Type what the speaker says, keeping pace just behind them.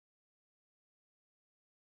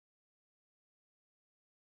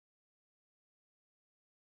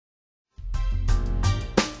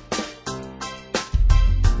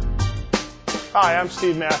Hi, I'm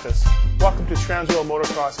Steve Matthes. Welcome to Transworld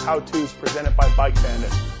Motocross How-Tos presented by Bike Bandit.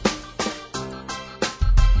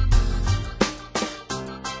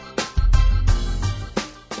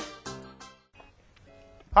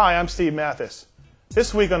 Hi, I'm Steve Matthes.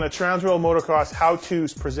 This week on the Transworld Motocross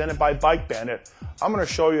How-Tos presented by Bike Bandit, I'm going to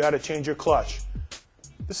show you how to change your clutch.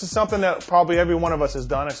 This is something that probably every one of us has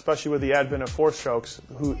done, especially with the advent of four-strokes,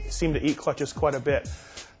 who seem to eat clutches quite a bit.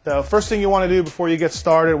 The first thing you want to do before you get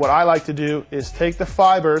started, what I like to do, is take the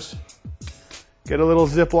fibers, get a little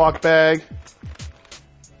Ziploc bag,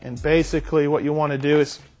 and basically what you want to do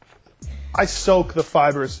is I soak the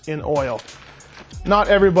fibers in oil. Not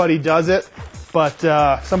everybody does it, but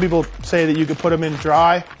some people say that you could put them in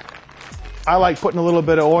dry. I like putting a little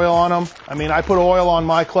bit of oil on them. I mean, I put oil on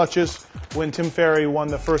my clutches when Tim Ferry won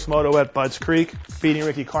the first moto at Budds Creek, beating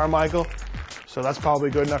Ricky Carmichael. So that's probably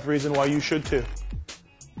a good enough reason why you should too.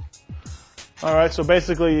 All right, so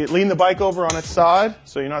basically lean the bike over on its side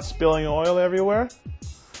so you're not spilling oil everywhere.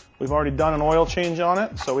 We've already done an oil change on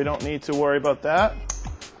it, so we don't need to worry about that.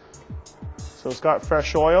 So it's got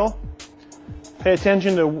fresh oil. Pay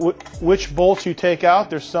attention to which bolts you take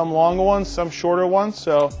out. There's some longer ones, some shorter ones,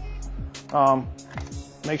 so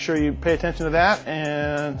make sure you pay attention to that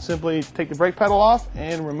and simply take the brake pedal off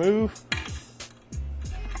and remove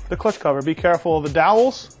the clutch cover. Be careful of the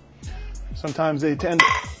dowels. Sometimes they tend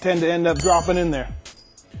to end up dropping in there.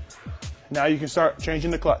 Now you can start changing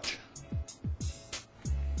the clutch.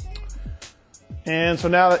 And so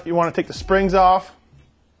now that you want to take the springs off,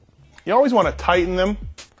 you always want to tighten them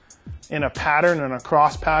in a pattern, in a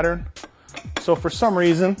cross pattern. So for some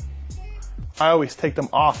reason, I always take them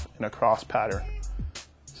off in a cross pattern.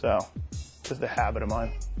 So, just a habit of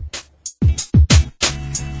mine.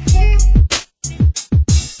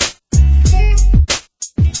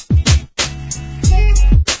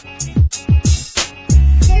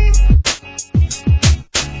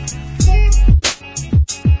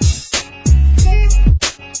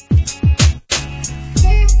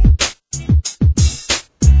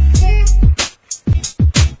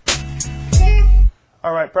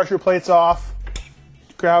 All right, pressure plates off.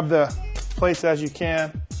 Grab the plates as you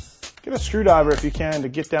can. Get a screwdriver if you can to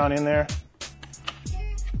get down in there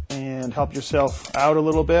and help yourself out a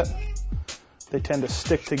little bit. They tend to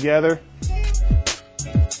stick together.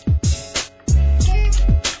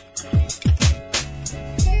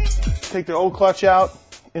 Take the old clutch out.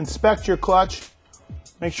 Inspect your clutch.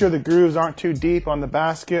 Make sure the grooves aren't too deep on the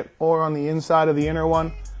basket or on the inside of the inner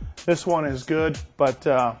one. This one is good, but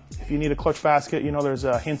if you need a clutch basket, you know there's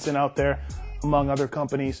Hinson out there among other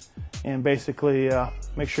companies, and basically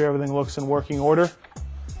make sure everything looks in working order.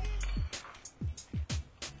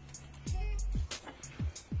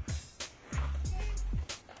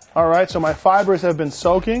 All right, so my fibers have been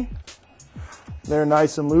soaking. They're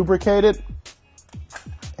nice and lubricated,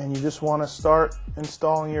 and you just want to start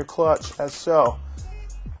installing your clutch as so.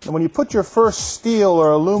 And when you put your first steel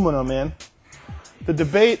or aluminum in, the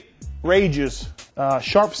debate rages,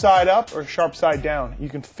 sharp side up or sharp side down. You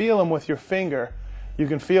can feel them with your finger. You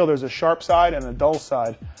can feel there's a sharp side and a dull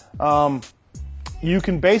side. You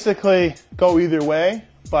can basically go either way,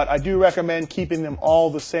 but I do recommend keeping them all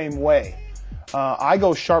the same way. I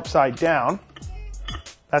go sharp side down.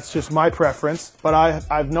 That's just my preference, but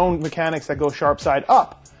I've known mechanics that go sharp side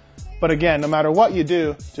up. But again, no matter what you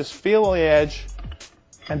do, just feel the edge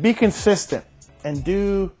and be consistent and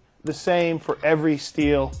do the same for every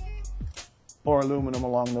steel or aluminum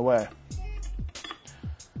along the way.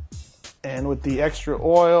 And with the extra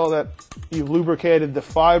oil that you've lubricated the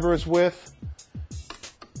fibers with,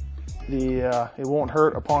 it won't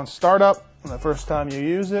hurt upon startup the first time you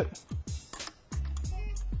use it.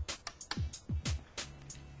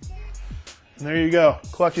 And there you go,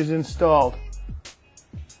 clutch is installed.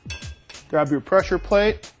 Grab your pressure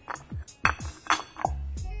plate,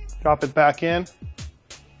 drop it back in.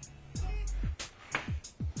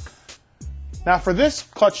 Now for this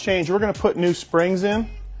clutch change, we're going to put new springs in,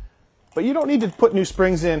 but you don't need to put new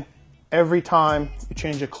springs in every time you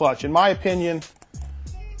change a clutch. In my opinion,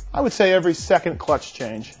 I would say every second clutch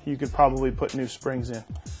change, you could probably put new springs in.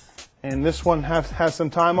 And this one has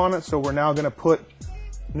some time on it, so we're now going to put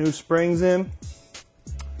new springs in.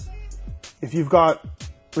 If you've got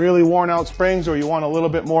really worn out springs or you want a little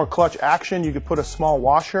bit more clutch action, you could put a small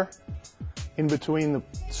washer in between the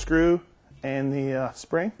screw and the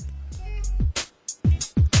spring.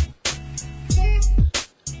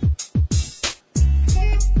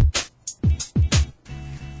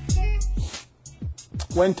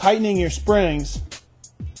 When tightening your springs,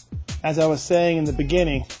 as I was saying in the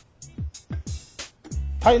beginning,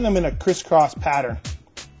 tighten them in a crisscross pattern,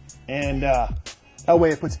 and that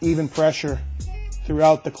way it puts even pressure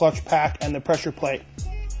throughout the clutch pack and the pressure plate.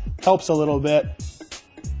 Helps a little bit.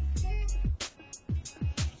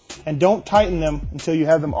 And don't tighten them until you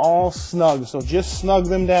have them all snug. So just snug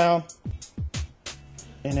them down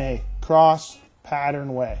in a cross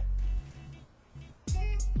pattern way.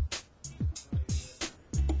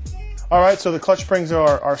 All right, so the clutch springs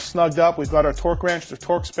are snugged up. We've got our torque wrench. The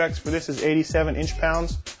torque specs for this is 87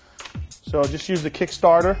 inch-pounds. So just use the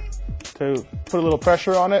Kickstarter to put a little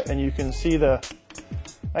pressure on it, and you can see the...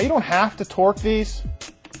 Now you don't have to torque these,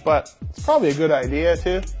 but it's probably a good idea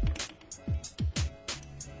to.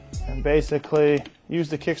 And basically use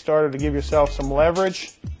the Kickstarter to give yourself some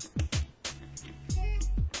leverage.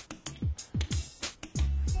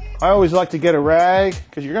 I always like to get a rag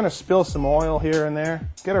because you're going to spill some oil here and there.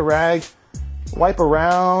 Get a rag, wipe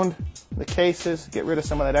around the cases, get rid of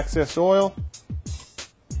some of that excess oil.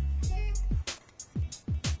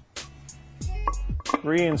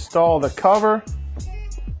 Reinstall the cover.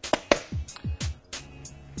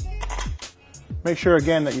 Make sure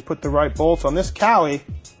again that you put the right bolts on this Cowie.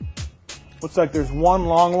 Looks like there's one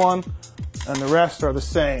long one and the rest are the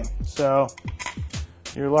same. So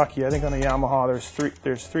you're lucky. I think on the Yamaha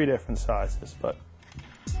there's three different sizes, but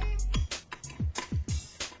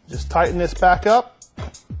just tighten this back up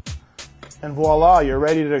and voila, you're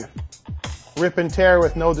ready to rip and tear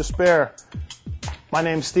with no despair. My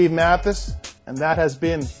name's Steve Matthes, and that has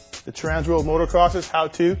been the Transworld Motocross's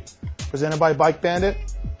how-to presented by Bike Bandit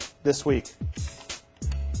this week.